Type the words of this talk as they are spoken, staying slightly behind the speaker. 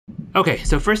Okay,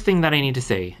 so first thing that I need to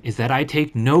say is that I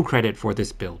take no credit for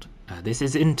this build. This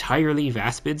is entirely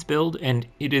Vaspid's build, and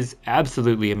it is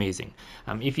absolutely amazing.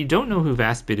 If you don't know who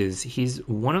Vaspid is, he's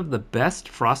one of the best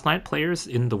Frostnite players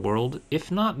in the world,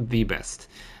 if not the best.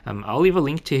 I'll leave a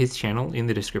link to his channel in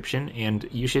the description, and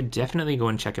you should definitely go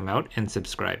and check him out and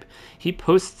subscribe. He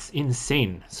posts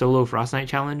insane solo Frostnite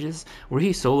challenges where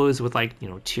he solos with like,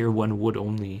 tier 1 wood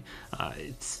only.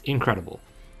 It's incredible.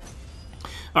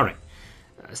 Alright.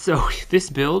 So this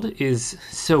build is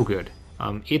so good.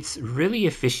 It's really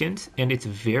efficient and it's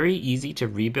very easy to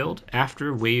rebuild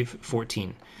after wave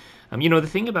 14. The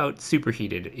thing about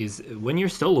Superheated is when you're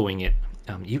soloing it,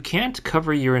 you can't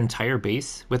cover your entire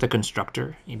base with a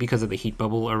constructor because of the heat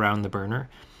bubble around the burner.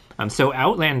 So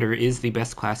Outlander is the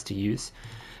best class to use,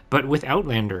 but with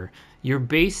Outlander, your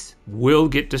base will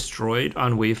get destroyed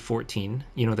on wave 14,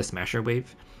 the Smasher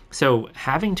wave. So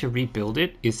having to rebuild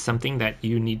it is something that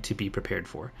you need to be prepared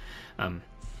for.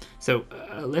 So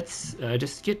let's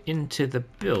just get into the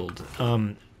build.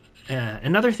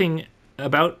 Another thing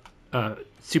about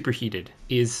Superheated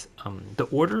is the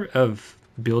order of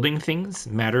building things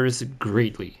matters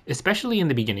greatly, especially in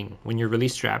the beginning when you're really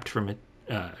strapped for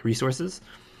resources.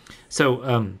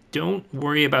 So don't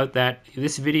worry about that.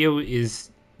 This video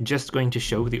is just going to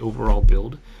show the overall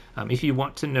build. If you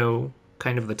want to know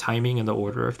kind of the timing and the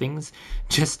order of things,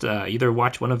 just either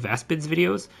watch one of Vaspid's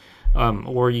videos,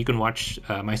 or you can watch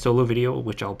my solo video,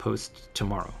 which I'll post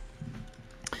tomorrow.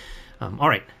 All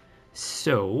right,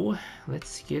 so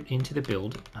let's get into the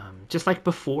build. Just like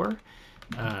before,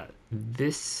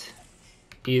 this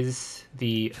is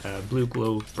the blue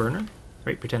glow burner,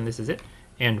 right? Pretend this is it,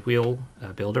 and we'll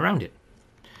build around it.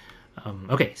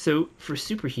 Okay, so for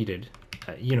Superheated,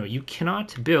 you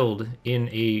cannot build in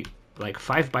a like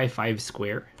 5x5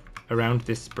 square around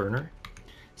this burner.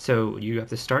 So you have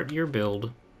to start your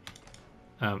build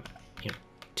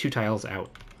 2 tiles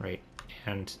out, right?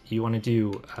 And you want to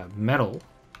do metal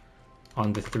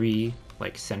on the 3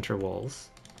 like center walls,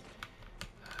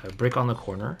 brick on the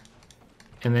corner,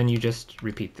 and then you just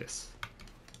repeat this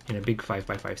in a big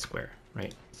 5x5 square,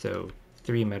 right? So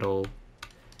 3 metal,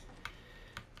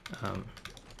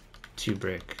 2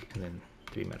 brick, and then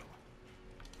 3 metal,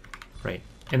 right?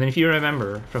 And then if you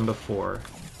remember from before,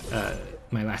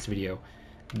 my last video,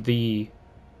 the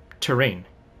terrain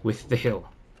with the hill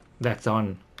that's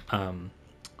on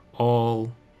all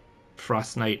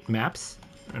Frostnite maps,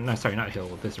 no, sorry, not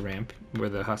hill, this ramp where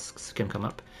the husks can come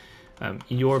up,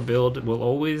 your build will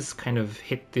always kind of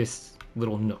hit this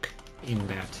little nook in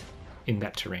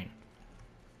that terrain.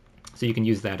 So you can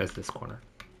use that as this corner.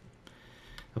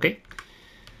 Okay,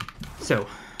 so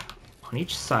on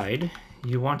each side,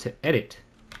 you want to edit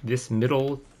this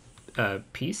middle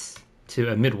piece to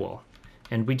a mid wall.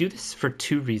 And we do this for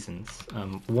 2 reasons.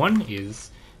 One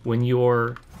is when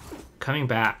you're coming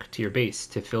back to your base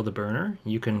to fill the burner,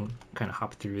 you can kind of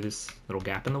hop through this little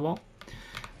gap in the wall.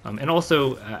 And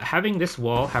also, having this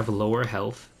wall have lower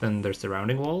health than their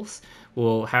surrounding walls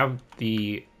will have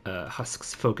the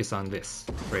husks focus on this,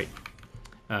 right?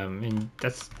 And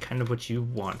that's kind of what you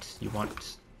want. You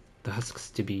want the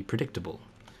husks to be predictable.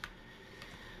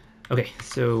 Okay,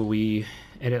 so we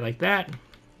edit like that.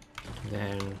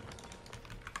 Then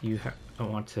you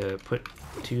want to put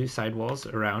 2 side walls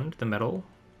around the metal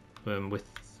with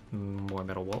more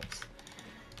metal walls.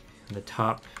 And the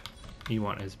top you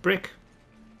want as brick.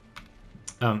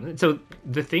 So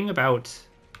the thing about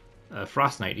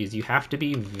Frostnite is you have to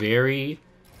be very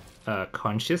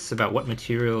conscious about what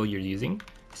material you're using,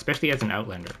 especially as an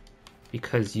Outlander,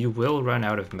 because you will run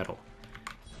out of metal.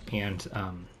 And,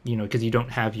 because you don't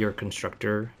have your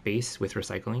constructor base with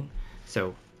recycling.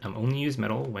 So only use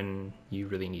metal when you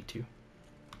really need to.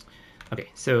 Okay,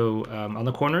 so on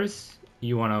the corners,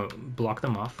 you want to block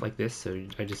them off like this. So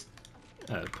I just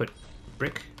put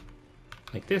brick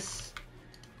like this,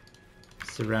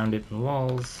 surround it in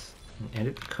walls, and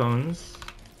edit the cones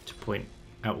to point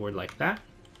outward like that,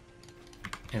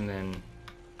 and then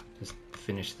just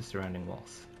finish the surrounding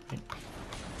walls,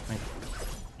 right?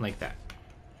 Like that.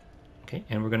 Okay,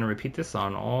 and we're going to repeat this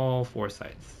on all 4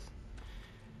 sides.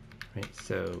 Right,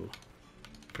 so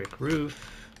brick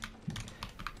roof,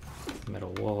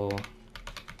 metal wall,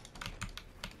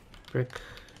 brick,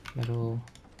 metal,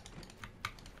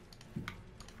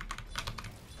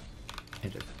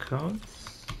 edit the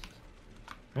cones,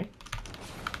 right?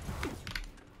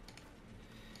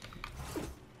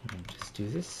 And just do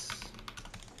this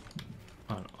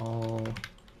on all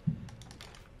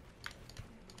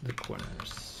the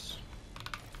corners.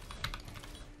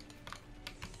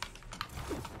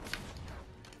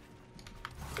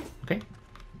 Okay.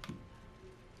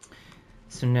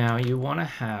 So now you want to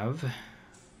have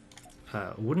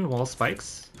wooden wall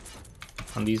spikes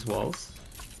on these walls,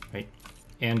 right?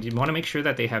 And you want to make sure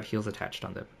that they have heals attached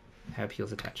on them. Have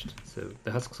heals attached. So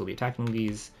the husks will be attacking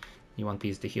these. You want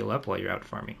these to heal up while you're out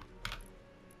farming.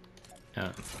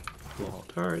 Wall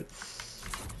darts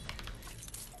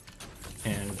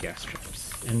and gas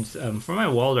traps. And for my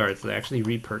wall darts, I actually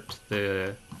re-perked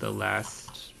the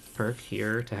last perk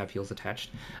here to have heals attached.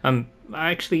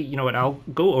 Actually, you know what? I'll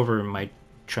go over my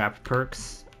trap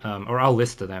perks, or I'll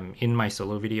list them in my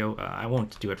solo video. I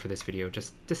won't do it for this video,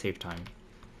 just to save time.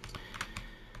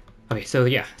 Okay, so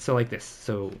yeah, so like this.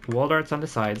 So wall darts on the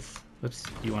sides. Whoops,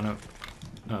 you want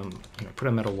to put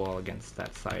a metal wall against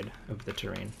that side of the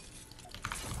terrain.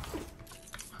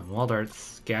 Wall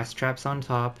darts, gas traps on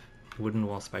top, wooden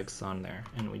wall spikes on there,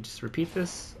 and we just repeat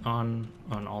this on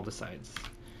all the sides.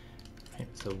 Right,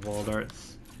 so wall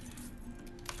darts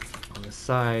on the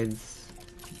sides,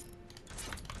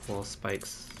 wall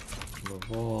spikes on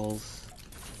the walls,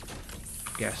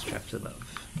 gas traps above.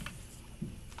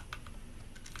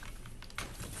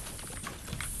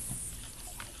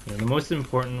 You know, the most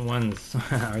important ones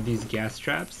are these gas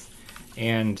traps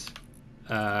and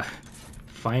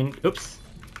finding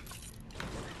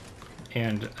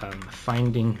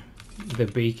the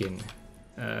bacon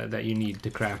that you need to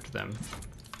craft them.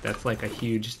 That's like a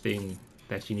huge thing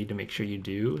that you need to make sure you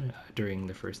do during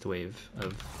the first wave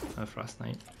of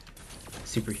Frostnite.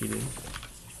 Superheated.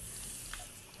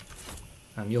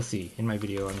 You'll see in my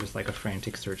video I'm just like a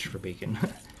frantic search for bacon.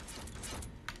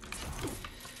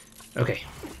 Okay.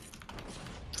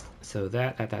 So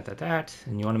that,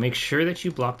 and you want to make sure that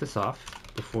you block this off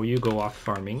before you go off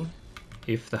farming.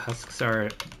 If the husks are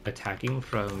attacking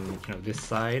from, you know, this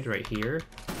side right here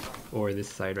or this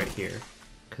side right here,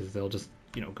 because they'll just,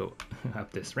 you know, go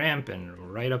up this ramp and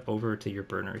right up over to your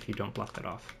burner if you don't block that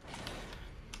off.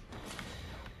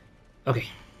 Okay,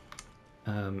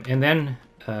 and then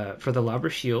for the lobber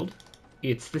shield,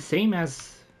 it's the same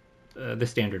as the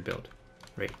standard build,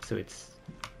 right? So it's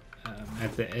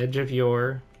at the edge of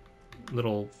your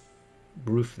little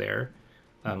roof there,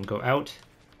 go out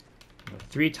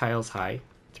 3 tiles high,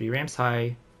 3 ramps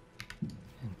high,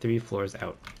 and 3 floors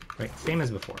out, right? Same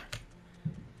as before.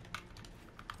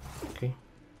 Okay,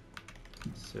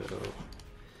 so,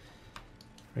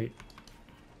 right,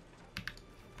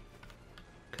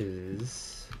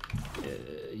 because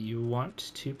you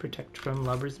want to protect from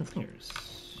lobbers and flingers.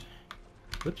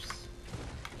 Whoops.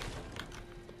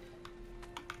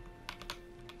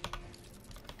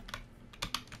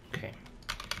 Okay,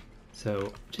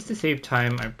 so just to save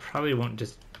time, I probably won't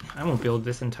build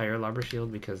this entire lobber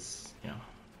shield because, you know,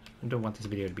 I don't want this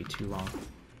video to be too long.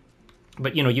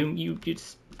 But you know, you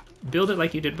just build it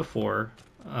like you did before,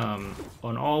 on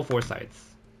all 4 sides,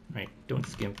 right? Don't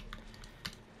skimp.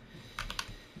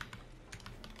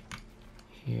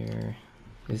 Here,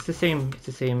 it's the same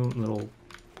little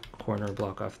corner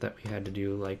block off that we had to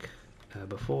do like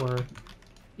before.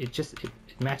 It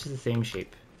matches the same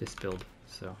shape, this build,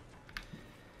 so.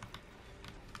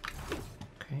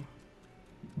 Okay.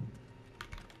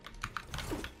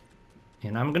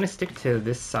 And I'm gonna stick to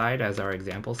this side as our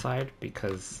example side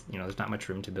because, you know, there's not much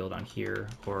room to build on here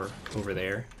or over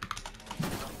there.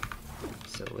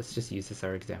 So let's just use this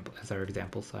as our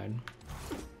example side.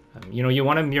 You know, you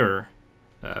want to mirror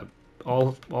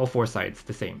all 4 sides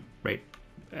the same, right?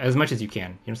 As much as you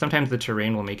can. You know, sometimes the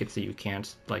terrain will make it so you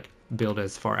can't like build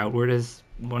as far outward as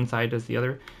one side as the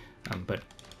other, but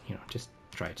you know, just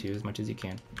try to as much as you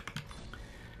can.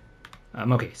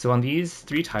 Okay, so on these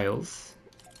 3 tiles,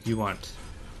 you want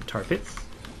tar pits,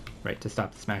 right, to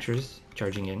stop the smashers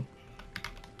charging in,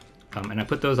 and I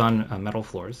put those on metal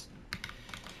floors,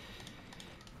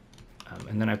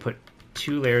 and then I put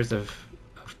 2 layers of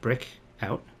brick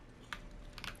out.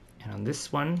 And on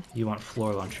this one, you want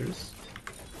floor launchers,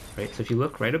 right? So if you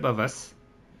look right above us,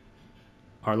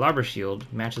 our lobber shield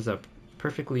matches up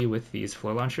perfectly with these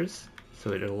floor launchers,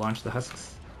 so it'll launch the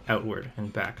husks outward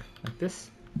and back like this.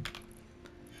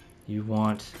 You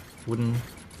want wooden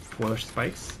floor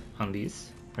spikes on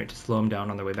these, right, to slow them down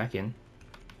on their way back in.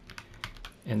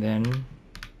 And then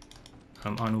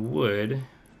on wood,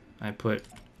 I put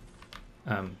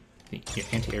the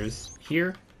anti-airs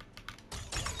here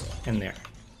and there.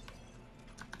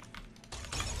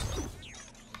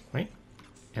 Right?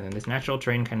 And then this natural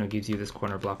terrain kind of gives you this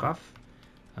corner block off,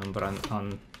 but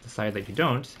on the side that you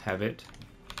don't have it,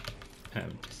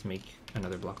 just make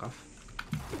another block off,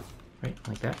 right,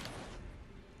 like that.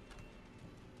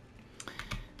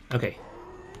 Okay,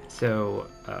 so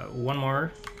one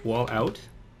more wall out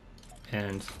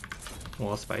and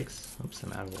wall spikes. Oops,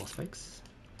 I'm out of wall spikes.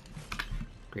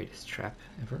 Greatest trap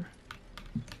ever.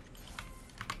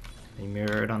 You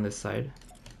mirror it on this side.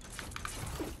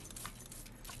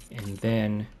 And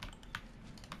then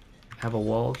have a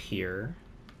wall here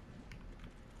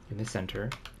in the center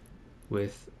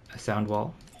with a sound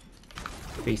wall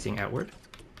facing outward.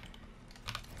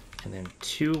 And then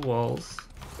 2 walls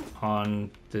on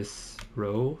this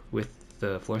row with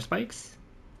the floor spikes.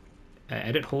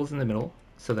 Edit holes in the middle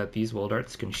so that these wall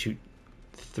darts can shoot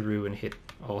through and hit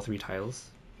all 3 tiles,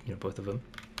 you know, both of them.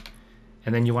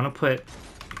 And then you want to put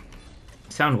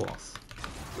sound walls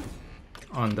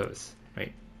on those,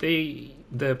 right? The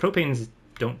propanes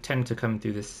don't tend to come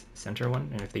through this center one,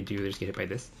 and if they do, they just get hit by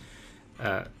this.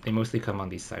 They mostly come on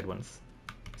these side ones,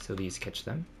 so these catch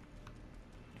them.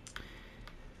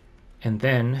 And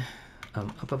then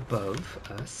up above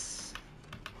us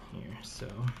here, so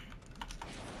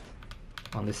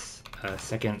on this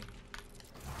second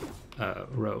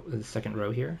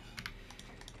row here,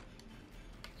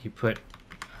 you put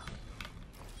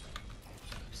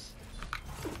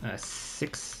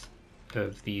 6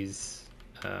 of these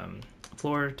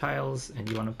floor tiles, and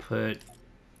you want to put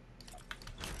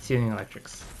ceiling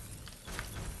electrics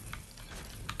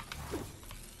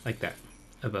like that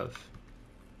above,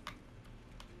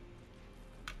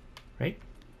 right?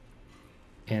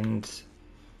 And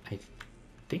I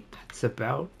think that's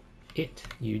about it.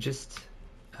 You just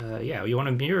yeah, you want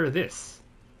to mirror this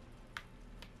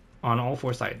on all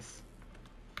 4 sides.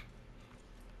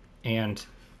 And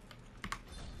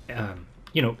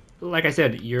you know, like I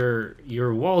said,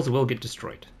 your walls will get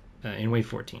destroyed in wave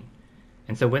 14.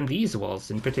 And so when these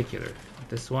walls in particular,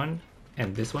 this one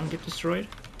and this one, get destroyed,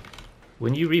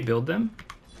 when you rebuild them,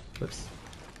 whoops,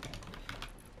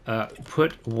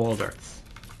 put wall darts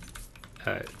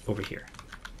over here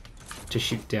to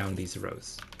shoot down these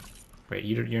rows, right?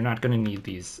 You're not going to need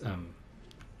these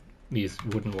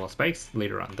wooden wall spikes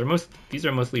later on. These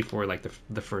are mostly for like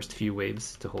the first few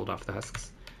waves to hold off the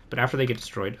husks. But after they get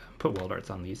destroyed, put wall darts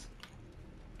on these.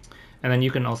 And then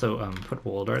you can also put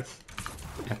wall darts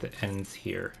at the ends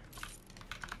here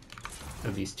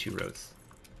of these 2 rows,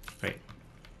 right?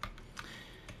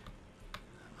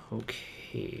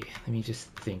 Okay, let me just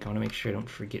think. I want to make sure I don't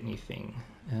forget anything.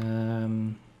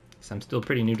 So I'm still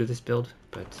pretty new to this build,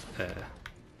 but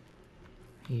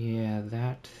yeah,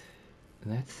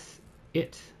 that's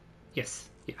it. Yes,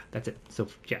 yeah, that's it. So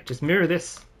yeah, just mirror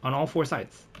this on all 4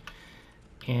 sides.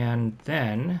 And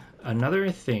then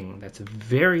another thing that's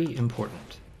very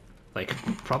important, like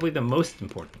probably the most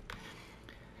important,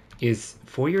 is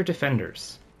for your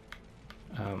defenders.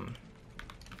 I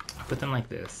put them like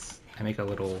this. I make a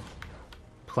little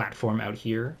platform out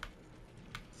here.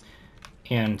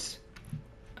 And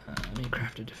let me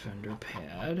craft a defender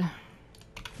pad.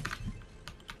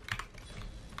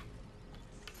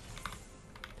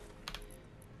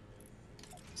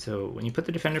 So when you put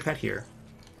the defender pad here,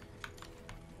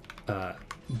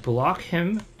 block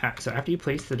him, so after you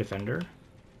place the defender,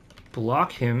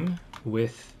 block him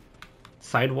with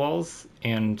sidewalls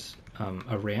and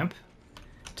a ramp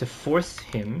to force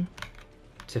him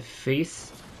to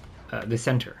face the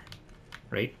center,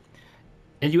 right?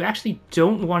 And you actually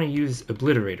don't want to use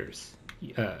obliterators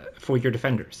for your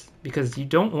defenders, because you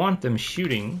don't want them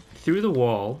shooting through the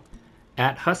wall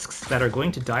at husks that are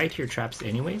going to die to your traps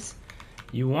anyways.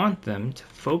 You want them to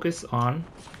focus on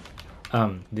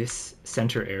this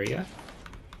center area,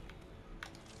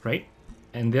 right?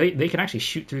 And they can actually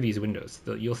shoot through these windows.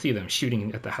 You'll see them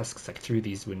shooting at the husks like through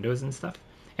these windows and stuff.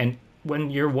 And when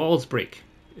your walls break,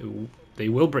 they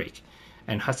will break,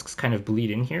 and husks kind of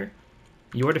bleed in here,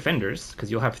 your defenders, because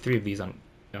you'll have 3 of these on,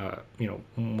 you know,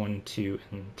 1, 2,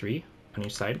 and 3 on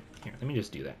each side. Here, let me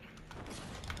just do that.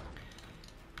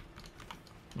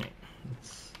 Right,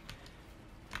 let's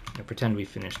pretend we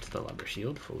finished the lumber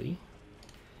shield fully.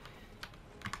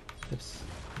 Oops,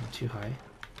 too high.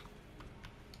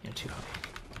 Yeah, too high.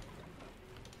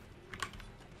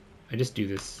 I just do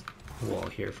this wall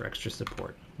here for extra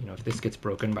support. You know, if this gets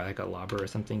broken by like a lobber or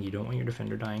something, you don't want your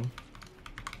defender dying.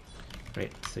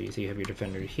 Right, so you see you have your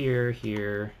defender here,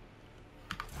 here,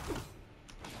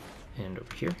 and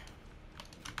over here.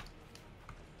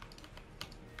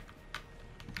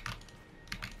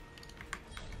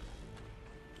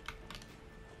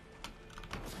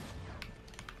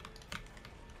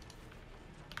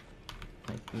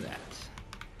 Like that.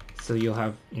 So you'll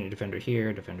have, you know, defender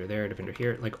here, defender there, defender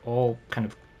here, like all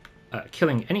kind of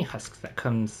killing any husks that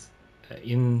comes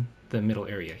in the middle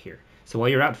area here. So while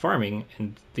you're out farming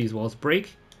and these walls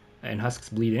break and husks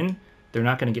bleed in, they're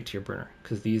not going to get to your burner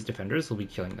because these defenders will be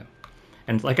killing them.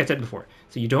 And like I said before,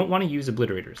 so you don't want to use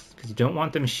obliterators because you don't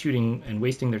want them shooting and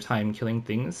wasting their time killing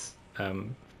things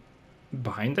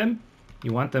behind them.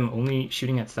 You want them only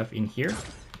shooting at stuff in here.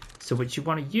 So what you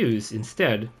want to use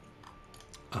instead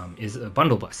is a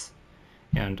bundle bus.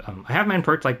 And I have mine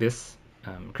perked like this.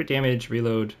 Crit damage,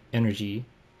 reload, energy,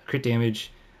 crit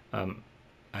damage. I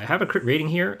have a crit rating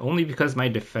here only because my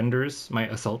defenders, my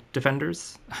assault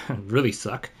defenders, really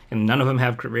suck, and none of them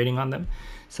have crit rating on them.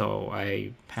 So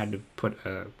I had to put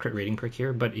a crit rating perk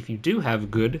here. But if you do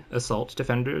have good assault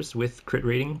defenders with crit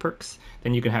rating perks,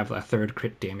 then you can have a third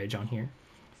crit damage on here.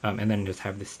 And then just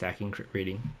have this stacking crit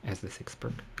rating as the 6th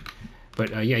perk.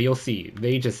 But yeah, you'll see,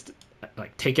 they just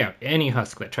like take out any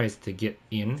husk that tries to get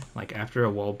in, like after a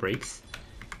wall breaks,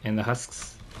 and the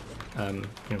husks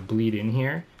bleed in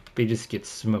here. They just get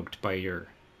smoked by your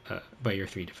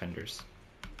 3 defenders.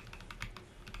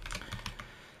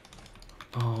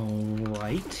 All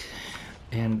right,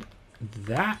 and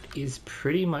that is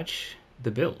pretty much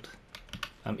the build.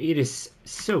 It is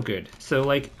so good. So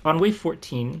like on wave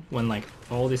 14, when like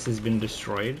all this has been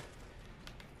destroyed,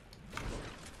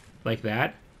 like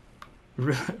that,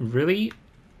 really,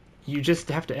 you just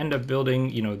have to end up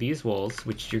building, these walls,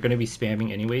 which you're going to be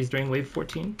spamming anyways during wave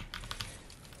 14.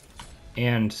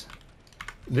 And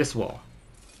this wall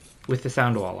with the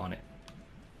sound wall on it.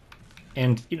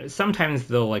 And sometimes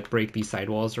they'll like break these side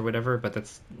walls or whatever, but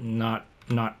that's not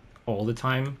all the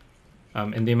time.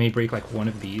 And they may break like one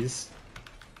of these.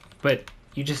 But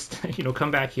you just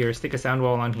come back here, stick a sound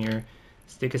wall on here,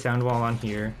 stick a sound wall on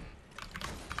here,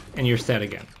 and you're set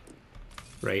again.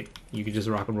 Right? You can just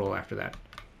rock and roll after that.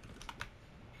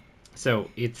 So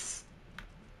it's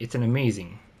an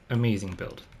amazing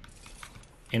build.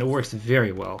 And it works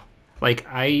very well. Like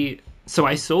I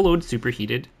soloed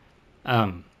Superheated,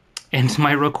 and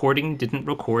my recording didn't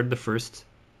record the first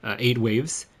 8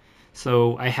 waves,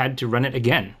 so I had to run it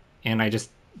again, and I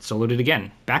just soloed it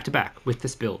again, back to back with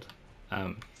this build,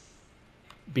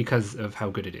 because of how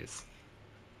good it is.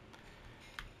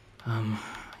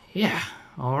 Yeah,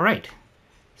 all right.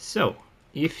 So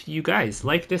if you guys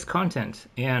like this content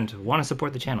and want to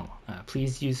support the channel,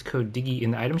 please use code Diggy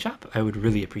in the item shop. I would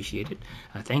really appreciate it.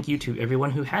 Thank you to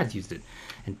everyone who has used it.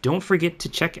 And don't forget to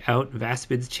check out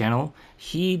Vaspid's channel.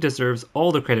 He deserves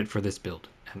all the credit for this build.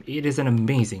 It is an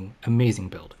amazing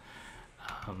build.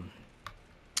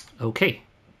 Okay,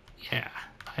 yeah,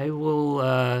 I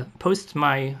will post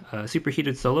my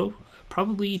Superheated solo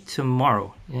probably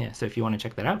tomorrow. Yeah, so if you want to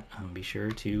check that out, be sure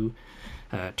to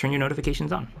turn your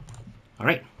notifications on. All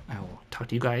right, I will talk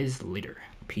to you guys later.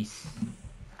 Peace.